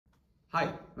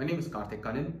Hi, my name is Karthik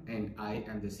Kannan and I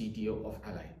am the CTO of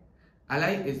Ally.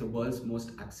 Ally is the world's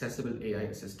most accessible AI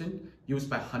assistant used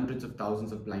by hundreds of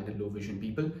thousands of blind and low vision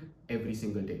people every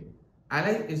single day.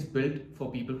 Ally is built for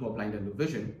people who are blind and low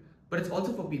vision, but it's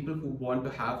also for people who want to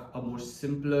have a more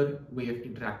simpler way of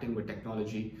interacting with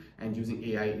technology and using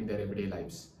AI in their everyday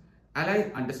lives.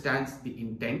 Ally understands the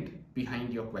intent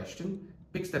behind your question,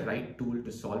 picks the right tool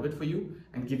to solve it for you,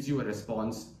 and gives you a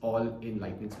response all in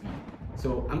lightning speed.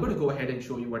 So I'm going to go ahead and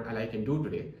show you what Ally can do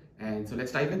today. And so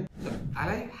let's dive in. So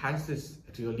Ally has this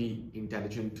really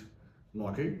intelligent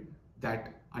model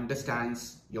that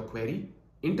understands your query,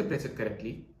 interprets it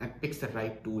correctly, and picks the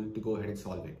right tool to go ahead and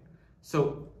solve it.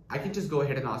 So I can just go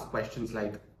ahead and ask questions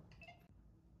like,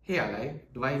 hey Ally,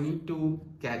 do I need to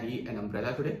carry an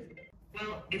umbrella today?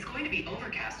 Well, it's going to be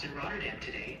overcast in Rotterdam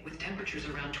today with temperatures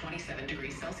around 27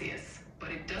 degrees Celsius. But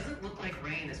it doesn't look like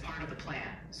rain is part of the plan,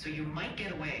 so you might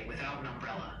get away without an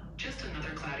umbrella. Just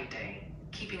another cloudy day,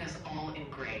 keeping us all in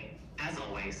gray, as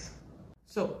always.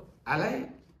 So Ally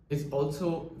is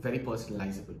also very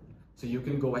personalizable. So you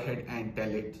can go ahead and tell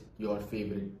it your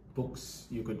favorite books.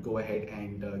 You could go ahead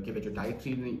and give it your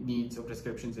dietary needs or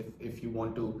prescriptions if you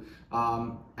want to.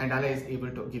 And Ally is able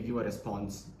to give you a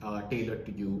response tailored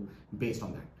to you based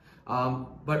on that.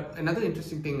 But another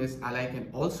interesting thing is Ally can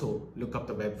also look up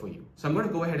the web for you. So I'm going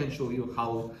to go ahead and show you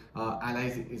how Ally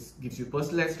gives you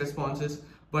personalized responses,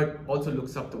 but also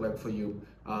looks up the web for you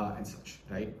and such,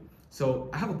 right? So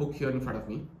I have a book here in front of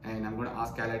me, and I'm going to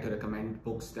ask Ally to recommend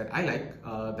books that I like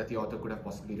that the author could have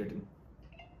possibly written.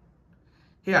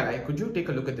 Hey Ally, could you take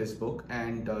a look at this book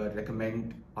and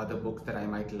recommend other books that I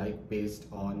might like based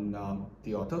on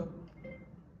the author?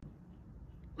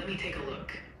 Let me take a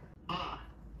look.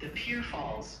 The Pier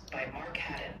Falls by Mark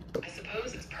Haddon. I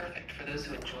suppose it's perfect for those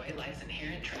who enjoy life's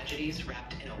inherent tragedies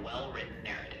wrapped in a well-written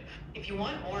narrative. If you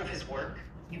want more of his work,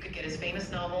 you could get his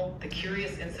famous novel, The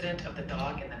Curious Incident of the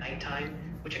Dog in the Nighttime,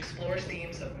 which explores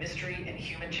themes of mystery and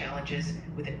human challenges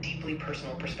with a deeply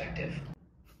personal perspective.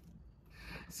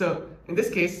 So in this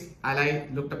case, Ally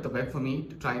looked up the web for me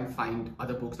to try and find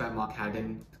other books by Mark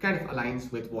Haddon. It kind of aligns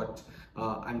with what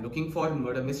I'm looking for in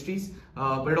murder mysteries,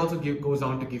 but it also goes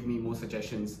on to give me more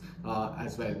suggestions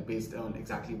as well based on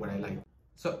exactly what I like.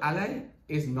 So Ally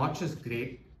is not just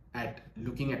great at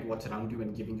looking at what's around you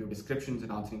and giving you descriptions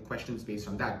and answering questions based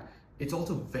on that. It's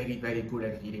also very, very good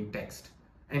at reading text.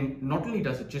 And not only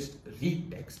does it just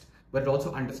read text, but it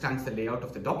also understands the layout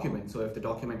of the document. So if the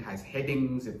document has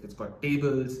headings, if it's got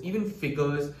tables, even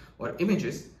figures or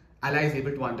images, Ally is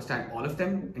able to understand all of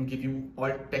them and give you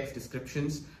all text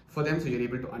descriptions for them, so you're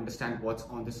able to understand what's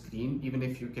on the screen, even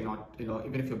if you cannot,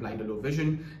 even if you're blind or low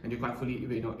vision and you can't fully,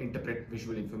 interpret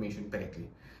visual information correctly.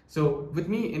 So with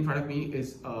me, in front of me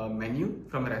is a menu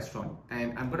from a restaurant,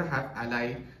 and I'm going to have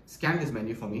Ally scan this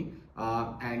menu for me,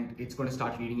 and it's going to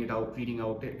start reading it out,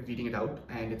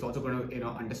 and it's also going to,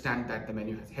 understand that the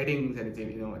menu has headings and it's,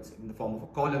 it's in the form of a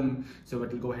column, so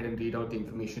it will go ahead and read out the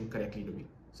information correctly to me.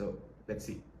 So let's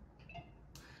see.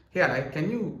 Hey Ally,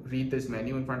 can you read this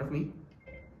menu in front of me?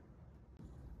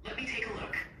 Let me take a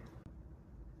look.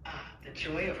 The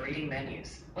joy of reading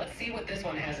menus. Let's see what this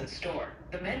one has in store.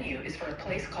 The menu is for a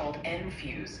place called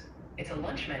Envision. It's a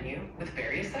lunch menu with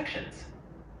various sections.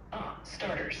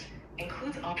 Starters.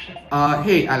 Includes options.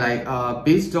 Hey Ally,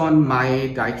 based on my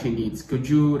dietary needs, could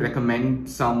you recommend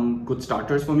some good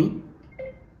starters for me?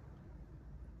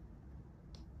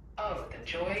 Oh, the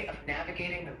joy of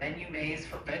navigating the menu maze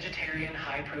for vegetarian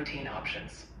high-protein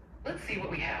options. Let's see what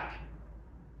we have.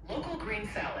 Local green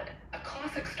salad, a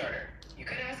classic starter. You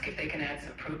could ask if they can add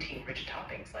some protein-rich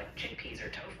toppings like chickpeas or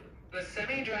tofu. The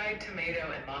semi-dried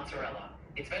tomato and mozzarella.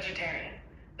 It's vegetarian,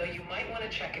 though you might want to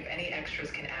check if any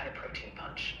extras can add a protein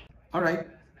punch. All right,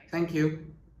 thank you.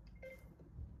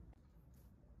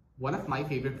 One of my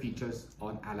favorite features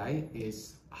on Ally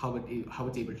is how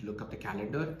it's able to look up the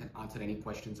calendar and answer any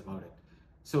questions about it.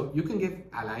 So you can give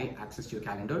Ally access to your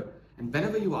calendar, and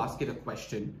whenever you ask it a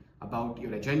question about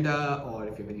your agenda, or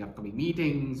if you have any upcoming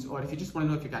meetings, or if you just want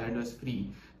to know if your calendar is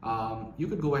free, you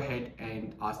could go ahead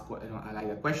and ask Ally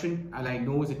a question. Ally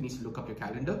knows it needs to look up your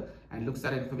calendar and looks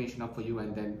that information up for you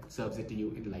and then serves it to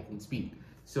you in lightning speed.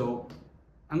 So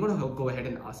I'm going to go ahead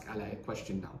and ask Ally a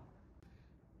question now.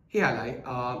 Hey Ally,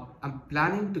 I'm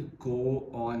planning to go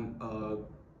on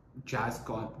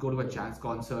go to a jazz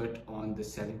concert on the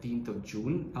 17th of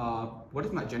June. What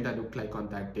does my agenda look like on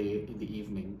that day in the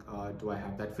evening? Do I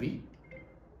have that free?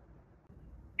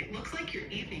 It looks like your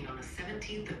evening on the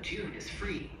 17th of June is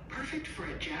free. Perfect for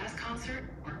a jazz concert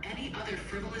or any other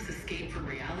frivolous escape from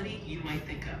reality you might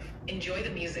think of. Enjoy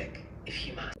the music, if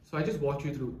you must. So I just walked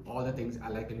you through all the things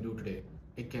Ally can do today.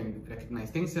 it can recognize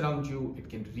things around you, it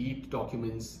can read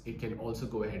documents, it can also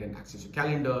go ahead and access your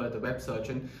calendar, the web search,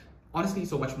 and honestly,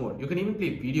 so much more. You can even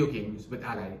play video games with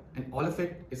Ally, and all of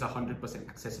it is 100%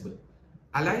 accessible.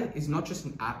 Ally is not just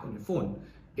an app on your phone.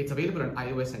 It's available on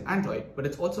iOS and Android, but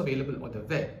it's also available on the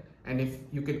web. And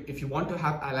if you want to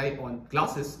have Ally on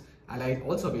glasses, Ally is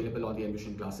also available on the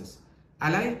Envision glasses.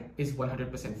 Ally is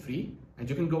 100% free, and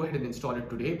you can go ahead and install it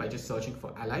today by just searching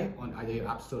for Ally on either your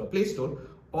App Store or Play Store,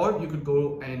 or you could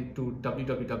go and to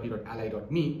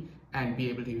www.ally.me and be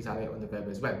able to use Ally on the web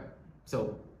as well.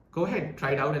 So go ahead,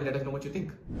 try it out and let us know what you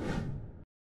think.